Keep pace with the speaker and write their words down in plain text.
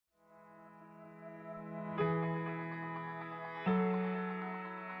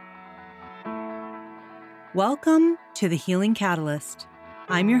Welcome to The Healing Catalyst.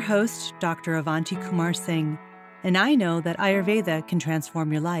 I'm your host, Dr. Avanti Kumar Singh, and I know that Ayurveda can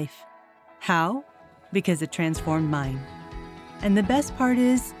transform your life. How? Because it transformed mine. And the best part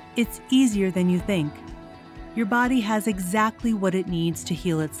is, it's easier than you think. Your body has exactly what it needs to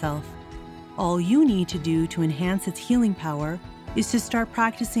heal itself. All you need to do to enhance its healing power is to start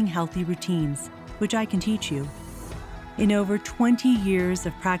practicing healthy routines, which I can teach you. In over 20 years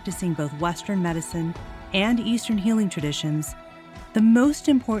of practicing both Western medicine and Eastern healing traditions, the most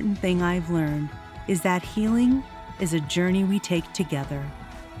important thing I've learned is that healing is a journey we take together.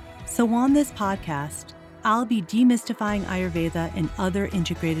 So on this podcast, I'll be demystifying Ayurveda and other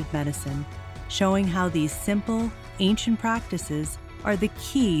integrated medicine, showing how these simple, ancient practices are the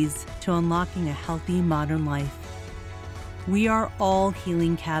keys to unlocking a healthy modern life. We are all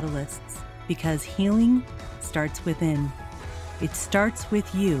healing catalysts because healing starts within. It starts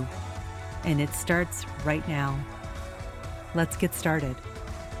with you. And it starts right now. Let's get started.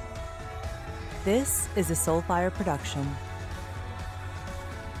 This is a Soulfire production.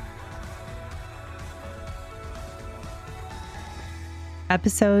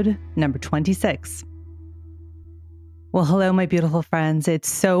 Episode number 26. Well, hello, my beautiful friends. It's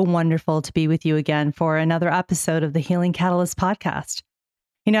so wonderful to be with you again for another episode of the Healing Catalyst podcast.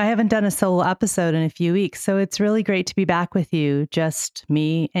 I haven't done a solo episode in a few weeks, so it's really great to be back with you, just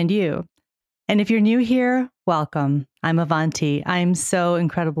me and you. And if you're new here, welcome. I'm Avanti. I'm so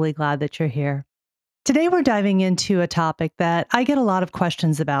incredibly glad that you're here. Today, we're diving into a topic that I get a lot of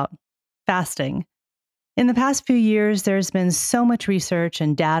questions about: fasting. In the past few years, there's been so much research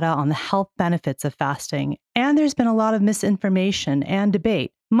and data on the health benefits of fasting, and there's been a lot of misinformation and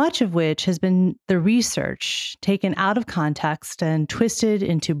debate, much of which has been the research taken out of context and twisted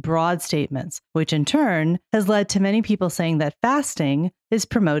into broad statements, which in turn has led to many people saying that fasting is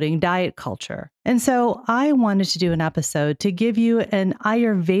promoting diet culture. And so I wanted to do an episode to give you an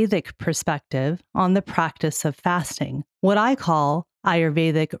Ayurvedic perspective on the practice of fasting, what I call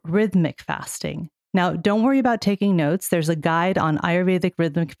Ayurvedic rhythmic fasting. Now, don't worry about taking notes. There's a guide on Ayurvedic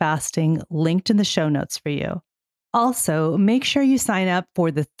rhythmic fasting linked in the show notes for you. Also, make sure you sign up for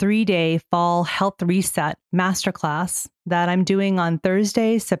the 3-day Fall Health Reset Masterclass that I'm doing on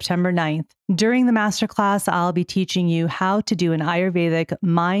Thursday, September 9th. During the masterclass, I'll be teaching you how to do an Ayurvedic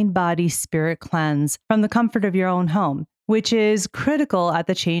mind, body, spirit cleanse from the comfort of your own home, which is critical at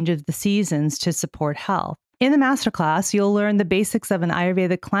the change of the seasons to support health. In the masterclass, you'll learn the basics of an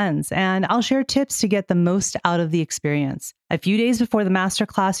Ayurvedic cleanse, and I'll share tips to get the most out of the experience. A few days before the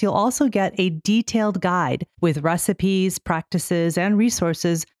masterclass, you'll also get a detailed guide with recipes, practices, and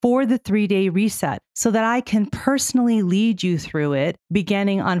resources for the 3-day reset so that I can personally lead you through it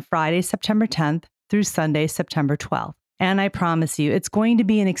beginning on Friday, September 10th through Sunday, September 12th. And I promise you, it's going to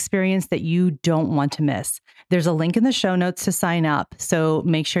be an experience that you don't want to miss. There's a link in the show notes to sign up, so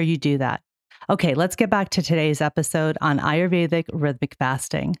make sure you do that. Okay, let's get back to today's episode on Ayurvedic rhythmic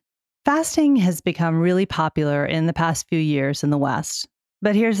fasting. Fasting has become really popular in the past few years in the West.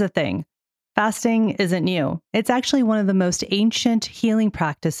 But here's the thing. Fasting isn't new. It's actually one of the most ancient healing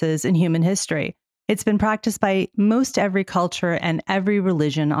practices in human history. It's been practiced by most every culture and every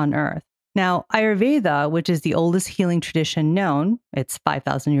religion on earth. Now, Ayurveda, which is the oldest healing tradition known, it's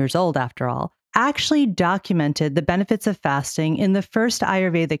 5,000 years old after all, actually documented the benefits of fasting in the first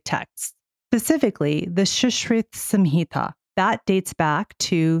Ayurvedic texts. Specifically, the Sushruta Samhita, that dates back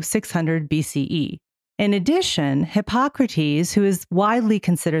to 600 BCE. In addition, Hippocrates, who is widely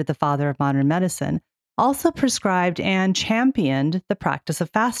considered the father of modern medicine, also prescribed and championed the practice of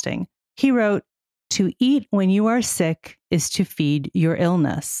fasting. He wrote, "To eat when you are sick is to feed your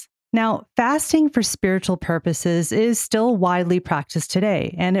illness." Now, fasting for spiritual purposes is still widely practiced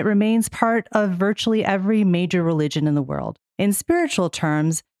today, and it remains part of virtually every major religion in the world. In spiritual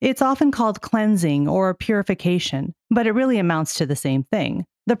terms, it's often called cleansing or purification, but it really amounts to the same thing.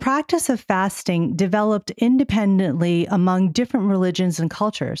 The practice of fasting developed independently among different religions and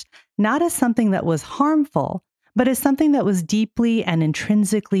cultures, not as something that was harmful, but as something that was deeply and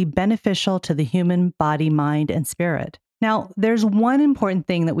intrinsically beneficial to the human body, mind, and spirit. Now, there's one important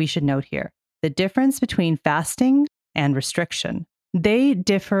thing that we should note here: the difference between fasting and restriction. They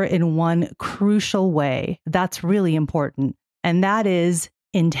differ in one crucial way that's really important, and that is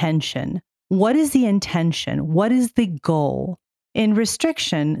intention. What is the intention? What is the goal? In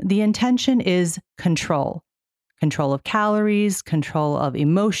restriction, the intention is control. Control of calories, control of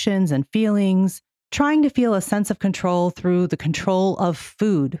emotions and feelings, trying to feel a sense of control through the control of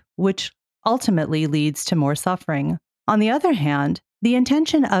food, which ultimately leads to more suffering. On the other hand, the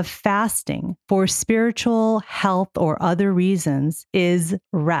intention of fasting for spiritual, health, or other reasons is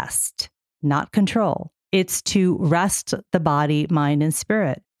rest, not control. It's to rest the body, mind, and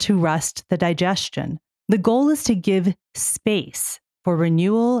spirit, to rest the digestion. The goal is to give space for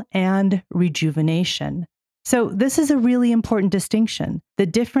renewal and rejuvenation. So this is a really important distinction, the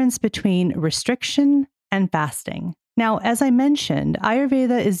difference between restriction and fasting. Now, as I mentioned,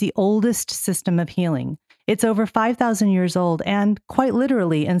 Ayurveda is the oldest system of healing. It's over 5,000 years old, and quite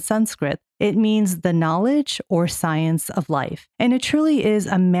literally in Sanskrit, it means the knowledge or science of life. And it truly is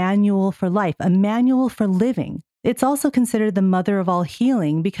a manual for life, a manual for living. It's also considered the mother of all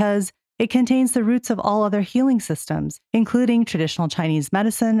healing because it contains the roots of all other healing systems, including traditional Chinese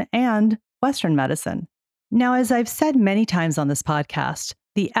medicine and Western medicine. Now, as I've said many times on this podcast,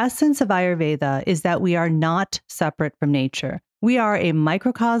 the essence of Ayurveda is that we are not separate from nature. We are a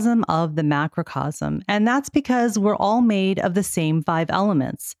microcosm of the macrocosm, and that's because we're all made of the same 5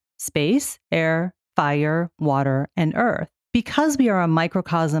 elements: space, air, fire, water, and earth. Because we are a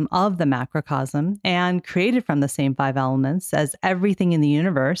microcosm of the macrocosm and created from the same 5 elements as everything in the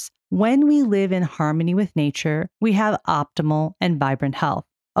universe, when we live in harmony with nature, we have optimal and vibrant health.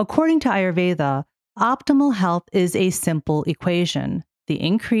 According to Ayurveda, optimal health is a simple equation: the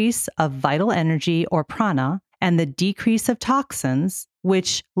increase of vital energy or prana and the decrease of toxins,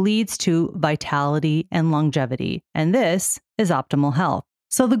 which leads to vitality and longevity. And this is optimal health.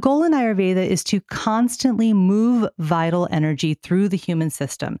 So the goal in Ayurveda is to constantly move vital energy through the human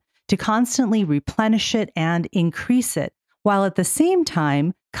system, to constantly replenish it and increase it, while at the same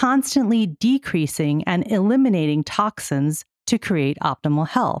time constantly decreasing and eliminating toxins to create optimal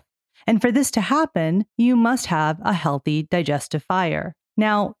health. And for this to happen, you must have a healthy digestive fire.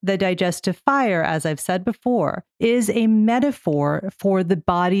 Now, the digestive fire, as I've said before, is a metaphor for the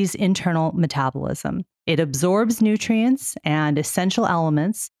body's internal metabolism. It absorbs nutrients and essential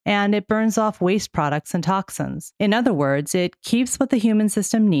elements, and it burns off waste products and toxins. In other words, it keeps what the human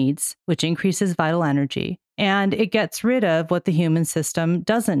system needs, which increases vital energy, and it gets rid of what the human system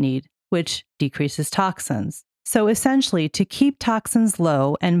doesn't need, which decreases toxins. So essentially, to keep toxins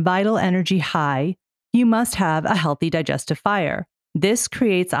low and vital energy high, you must have a healthy digestive fire. This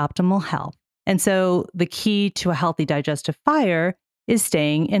creates optimal health. And so the key to a healthy digestive fire is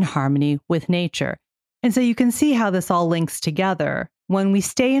staying in harmony with nature. And so you can see how this all links together. When we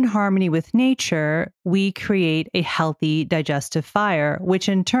stay in harmony with nature, we create a healthy digestive fire, which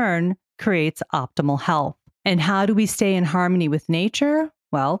in turn creates optimal health. And how do we stay in harmony with nature?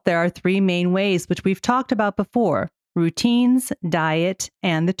 Well, there are 3 main ways, which we've talked about before: routines, diet,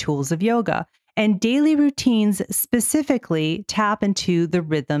 and the tools of yoga. And daily routines specifically tap into the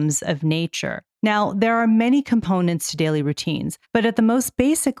rhythms of nature. Now, there are many components to daily routines, but at the most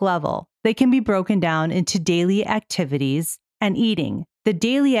basic level, they can be broken down into daily activities and eating. The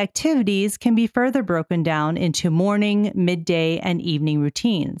daily activities can be further broken down into morning, midday, and evening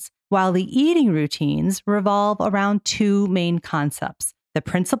routines, while the eating routines revolve around 2 main concepts: the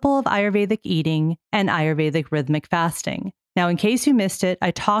principle of Ayurvedic eating and Ayurvedic rhythmic fasting. Now, in case you missed it,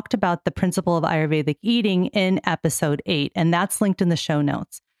 I talked about the principle of Ayurvedic eating in episode 8, and that's linked in the show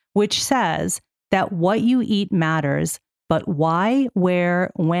notes, which says that what you eat matters, but why,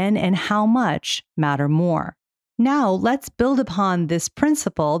 where, when, and how much matter more. Now, let's build upon this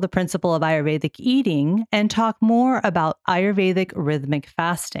principle, the principle of Ayurvedic eating, and talk more about Ayurvedic rhythmic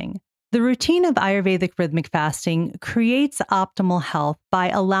fasting. The routine of Ayurvedic rhythmic fasting creates optimal health by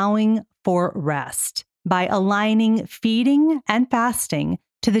allowing for rest, by aligning feeding and fasting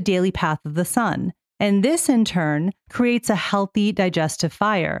to the daily path of the sun. And this, in turn, creates a healthy digestive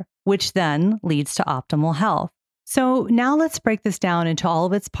fire, which then leads to optimal health. So now let's break this down into all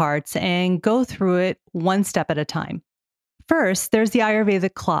of its parts and go through it one step at a time. First, there's the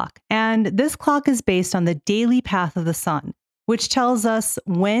Ayurvedic clock, and this clock is based on the daily path of the sun, which tells us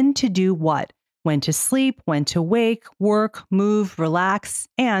when to do what: when to sleep, when to wake, work, move, relax,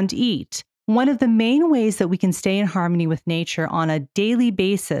 and eat. One of the main ways that we can stay in harmony with nature on a daily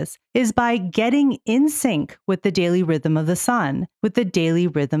basis is by getting in sync with the daily rhythm of the sun, with the daily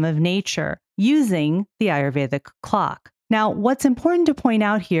rhythm of nature, using the Ayurvedic clock. Now, what's important to point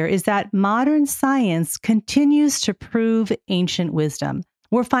out here is that modern science continues to prove ancient wisdom.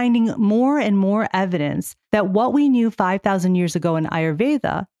 We're finding more and more evidence that what we knew 5,000 years ago in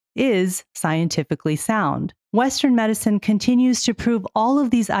Ayurveda is scientifically sound. Western medicine continues to prove all of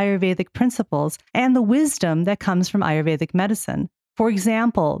these Ayurvedic principles and the wisdom that comes from Ayurvedic medicine. For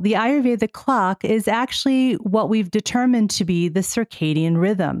example, the Ayurvedic clock is actually what we've determined to be the circadian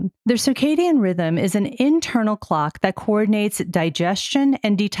rhythm. The circadian rhythm is an internal clock that coordinates digestion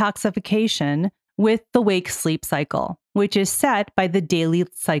and detoxification with the wake-sleep cycle, which is set by the daily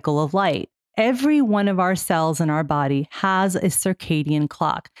cycle of light. Every one of our cells in our body has a circadian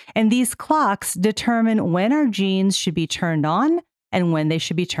clock, and these clocks determine when our genes should be turned on and when they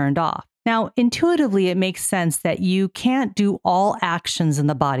should be turned off. Now, intuitively, it makes sense that you can't do all actions in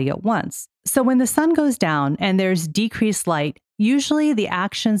the body at once. So when the sun goes down and there's decreased light, usually the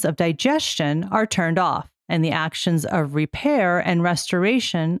actions of digestion are turned off, and the actions of repair and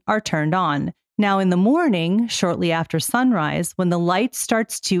restoration are turned on. Now, in the morning, shortly after sunrise, when the light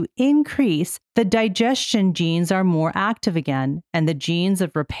starts to increase, the digestion genes are more active again, and the genes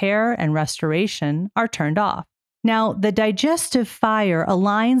of repair and restoration are turned off. Now, the digestive fire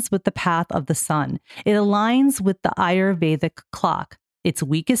aligns with the path of the sun. It aligns with the Ayurvedic clock. It's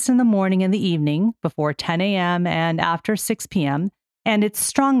weakest in the morning and the evening, before 10 a.m. and after 6 p.m., and it's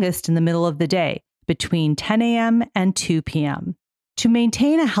strongest in the middle of the day, between 10 a.m. and 2 p.m. To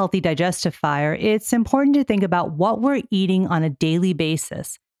maintain a healthy digestive fire, it's important to think about what we're eating on a daily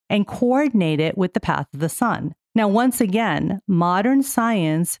basis and coordinate it with the path of the sun. Now, once again, modern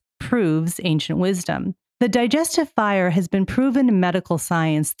science proves ancient wisdom. The digestive fire has been proven in medical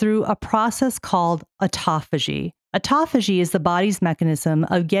science through a process called autophagy. Autophagy is the body's mechanism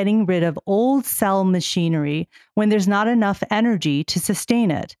of getting rid of old cell machinery when there's not enough energy to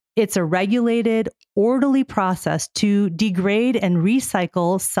sustain it. It's a regulated, orderly process to degrade and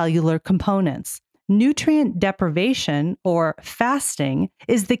recycle cellular components. Nutrient deprivation, or fasting,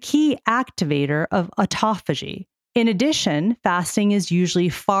 is the key activator of autophagy. In addition, fasting is usually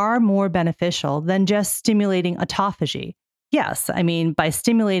far more beneficial than just stimulating autophagy. Yes, by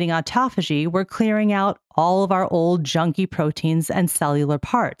stimulating autophagy, we're clearing out all of our old junky proteins and cellular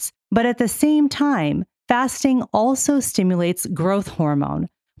parts. But at the same time, fasting also stimulates growth hormone,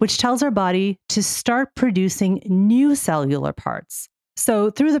 which tells our body to start producing new cellular parts.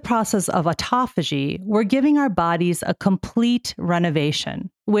 So through the process of autophagy, we're giving our bodies a complete renovation,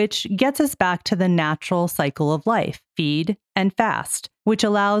 which gets us back to the natural cycle of life, feed and fast, which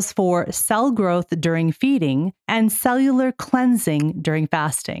allows for cell growth during feeding and cellular cleansing during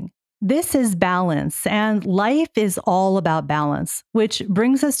fasting. This is balance, and life is all about balance, which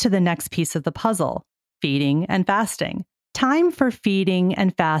brings us to the next piece of the puzzle, feeding and fasting. Time for feeding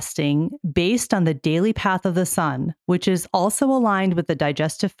and fasting based on the daily path of the sun, which is also aligned with the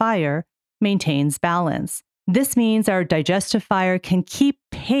digestive fire, maintains balance. This means our digestive fire can keep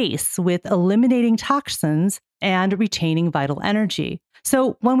pace with eliminating toxins and retaining vital energy.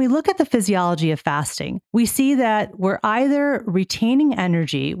 So when we look at the physiology of fasting, we see that we're either retaining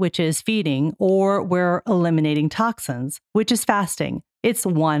energy, which is feeding, or we're eliminating toxins, which is fasting. It's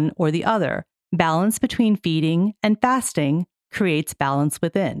one or the other. Balance between feeding and fasting creates balance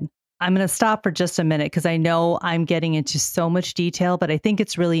within. I'm going to stop for just a minute because I know I'm getting into so much detail, but I think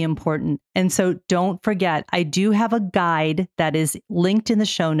it's really important. And so don't forget, I do have a guide that is linked in the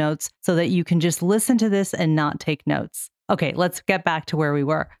show notes so that you can just listen to this and not take notes. Okay, let's get back to where we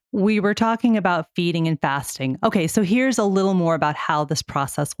were. We were talking about feeding and fasting. Okay, so here's a little more about how this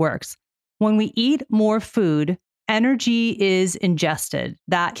process works. When we eat more food, energy is ingested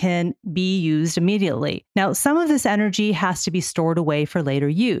that can be used immediately. Now, some of this energy has to be stored away for later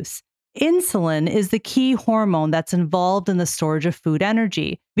use. Insulin is the key hormone that's involved in the storage of food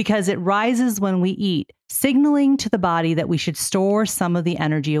energy because it rises when we eat, signaling to the body that we should store some of the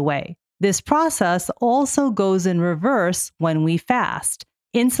energy away. This process also goes in reverse when we fast.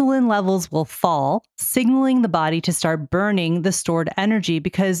 Insulin levels will fall, signaling the body to start burning the stored energy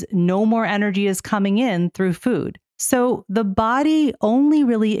because no more energy is coming in through food. So the body only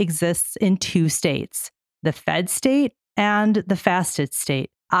really exists in two states, the fed state and the fasted state.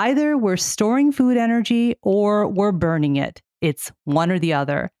 Either we're storing food energy or we're burning it. It's one or the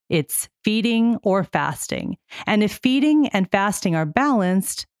other. It's feeding or fasting. And if feeding and fasting are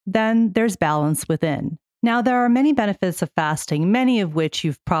balanced, then there's balance within. Now, there are many benefits of fasting, many of which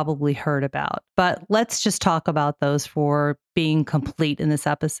you've probably heard about, but let's just talk about those for being complete in this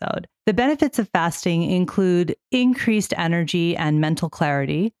episode. The benefits of fasting include increased energy and mental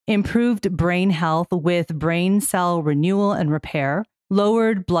clarity, improved brain health with brain cell renewal and repair,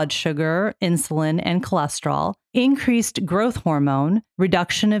 lowered blood sugar, insulin, and cholesterol, increased growth hormone,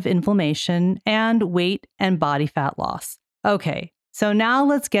 reduction of inflammation, and weight and body fat loss. Okay. So now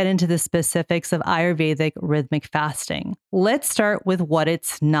let's get into the specifics of Ayurvedic rhythmic fasting. Let's start with what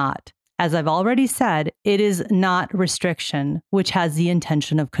it's not. As I've already said, it is not restriction, which has the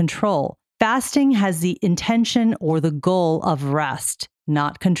intention of control. Fasting has the intention or the goal of rest,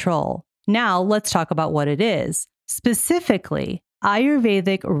 not control. Now let's talk about what it is. Specifically,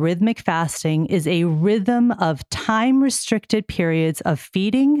 Ayurvedic rhythmic fasting is a rhythm of time-restricted periods of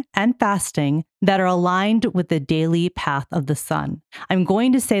feeding and fasting that are aligned with the daily path of the sun. I'm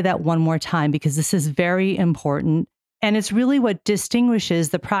going to say that one more time because this is very important, and it's really what distinguishes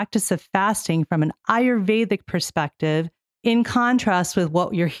the practice of fasting from an Ayurvedic perspective in contrast with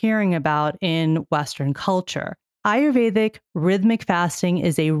what you're hearing about in Western culture. Ayurvedic rhythmic fasting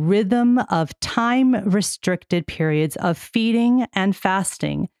is a rhythm of time-restricted periods of feeding and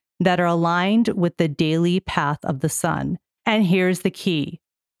fasting that are aligned with the daily path of the sun. And here's the key: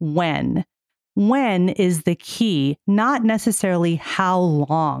 when. When is the key, not necessarily how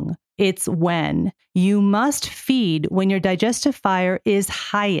long. It's when. You must feed when your digestive fire is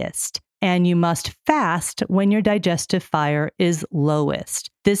highest, and you must fast when your digestive fire is lowest.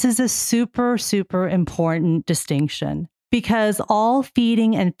 This is a super, super important distinction because all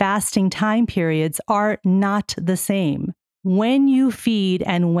feeding and fasting time periods are not the same. When you feed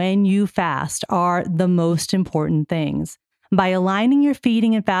and when you fast are the most important things. By aligning your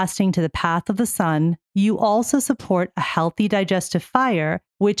feeding and fasting to the path of the sun, you also support a healthy digestive fire,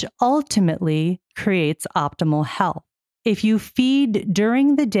 which ultimately creates optimal health. If you feed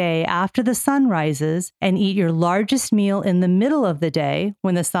during the day after the sun rises and eat your largest meal in the middle of the day,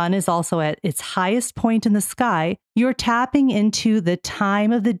 when the sun is also at its highest point in the sky, you're tapping into the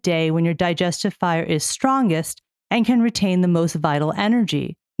time of the day when your digestive fire is strongest and can retain the most vital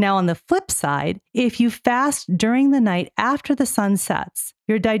energy. Now, on the flip side, if you fast during the night after the sun sets,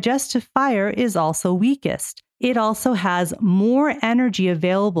 your digestive fire is also weakest. It also has more energy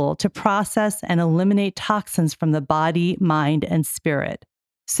available to process and eliminate toxins from the body, mind, and spirit.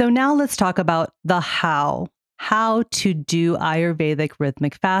 So now let's talk about the how to do Ayurvedic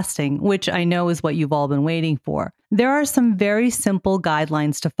rhythmic fasting, which I know is what you've all been waiting for. There are some very simple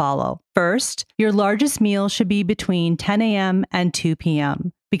guidelines to follow. First, your largest meal should be between 10 a.m. and 2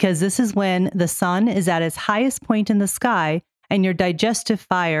 p.m. because this is when the sun is at its highest point in the sky and your digestive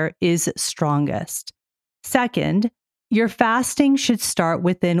fire is strongest. Second, your fasting should start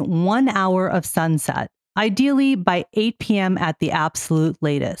within 1 hour of sunset, ideally by 8 p.m. at the absolute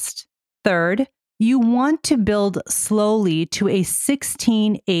latest. Third, you want to build slowly to a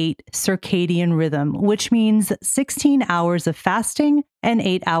 16-8 circadian rhythm, which means 16 hours of fasting and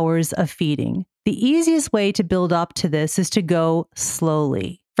 8 hours of feeding. The easiest way to build up to this is to go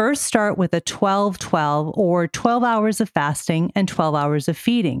slowly. First, start with a 12-12 or 12 hours of fasting and 12 hours of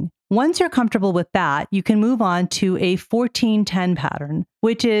feeding. Once you're comfortable with that, you can move on to a 14-10 pattern,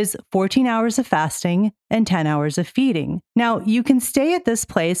 which is 14 hours of fasting and 10 hours of feeding. Now, you can stay at this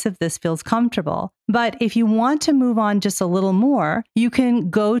place if this feels comfortable, but if you want to move on just a little more, you can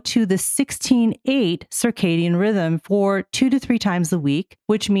go to the 16-8 circadian rhythm for 2 to 3 times a week,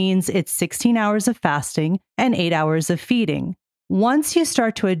 which means it's 16 hours of fasting and 8 hours of feeding. Once you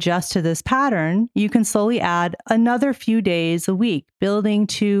start to adjust to this pattern, you can slowly add another few days a week, building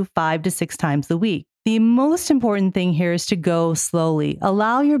to 5 to 6 times a week. The most important thing here is to go slowly.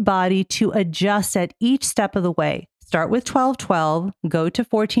 Allow your body to adjust at each step of the way. Start with 12-12, go to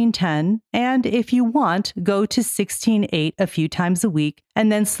 14-10, and if you want, go to 16-8 a few times a week,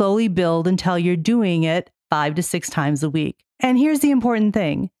 and then slowly build until you're doing it 5 to 6 times a week. And here's the important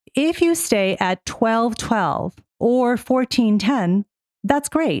thing. If you stay at 12-12, or 14-10, that's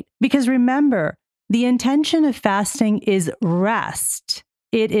great. Because remember, the intention of fasting is rest.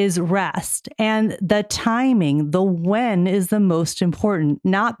 It is rest. And the timing, the when is the most important,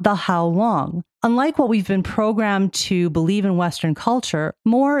 not the how long. Unlike what we've been programmed to believe in Western culture,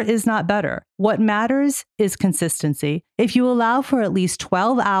 more is not better. What matters is consistency. If you allow for at least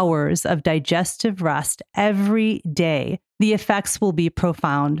 12 hours of digestive rest every day, the effects will be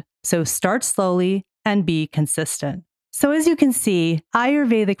profound. So start slowly and be consistent. So as you can see,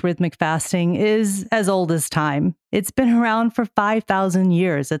 Ayurvedic rhythmic fasting is as old as time. It's been around for 5,000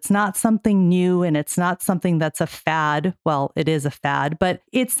 years. It's not something new and it's not something that's a fad. Well, it is a fad, but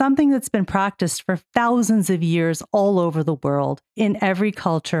it's something that's been practiced for thousands of years all over the world, in every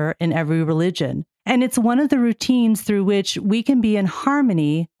culture, in every religion. And it's one of the routines through which we can be in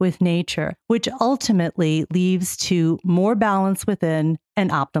harmony with nature, which ultimately leads to more balance within and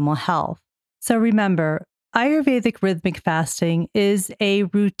optimal health. So remember, Ayurvedic rhythmic fasting is a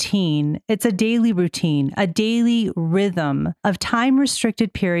routine. It's a daily routine, a daily rhythm of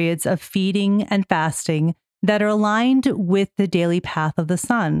time-restricted periods of feeding and fasting that are aligned with the daily path of the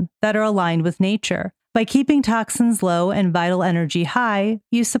sun, that are aligned with nature. By keeping toxins low and vital energy high,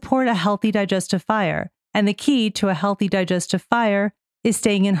 you support a healthy digestive fire. And the key to a healthy digestive fire is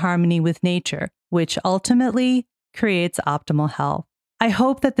staying in harmony with nature, which ultimately creates optimal health. I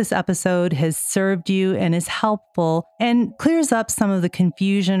hope that this episode has served you and is helpful and clears up some of the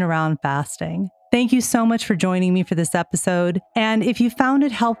confusion around fasting. Thank you so much for joining me for this episode. And if you found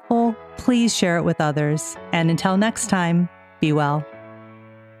it helpful, please share it with others. And until next time, be well.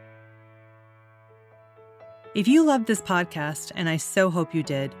 If you loved this podcast, and I so hope you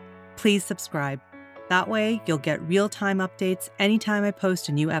did, please subscribe. That way, you'll get real-time updates anytime I post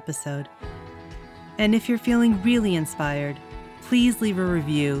a new episode. And if you're feeling really inspired, please leave a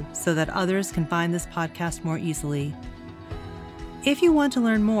review so that others can find this podcast more easily. If you want to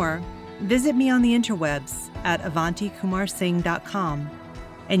learn more, visit me on the interwebs at avantikumarsingh.com,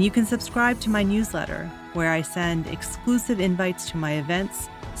 and you can subscribe to my newsletter, where I send exclusive invites to my events,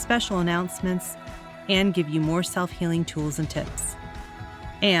 special announcements, and give you more self-healing tools and tips.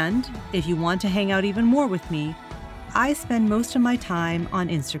 And if you want to hang out even more with me, I spend most of my time on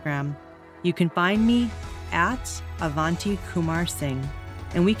Instagram. You can find me at Avanti Kumar Singh,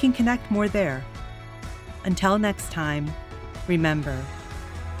 and we can connect more there. Until next time, remember,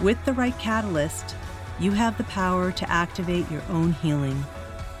 with the right catalyst, you have the power to activate your own healing,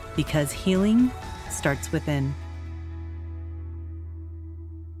 because healing starts within.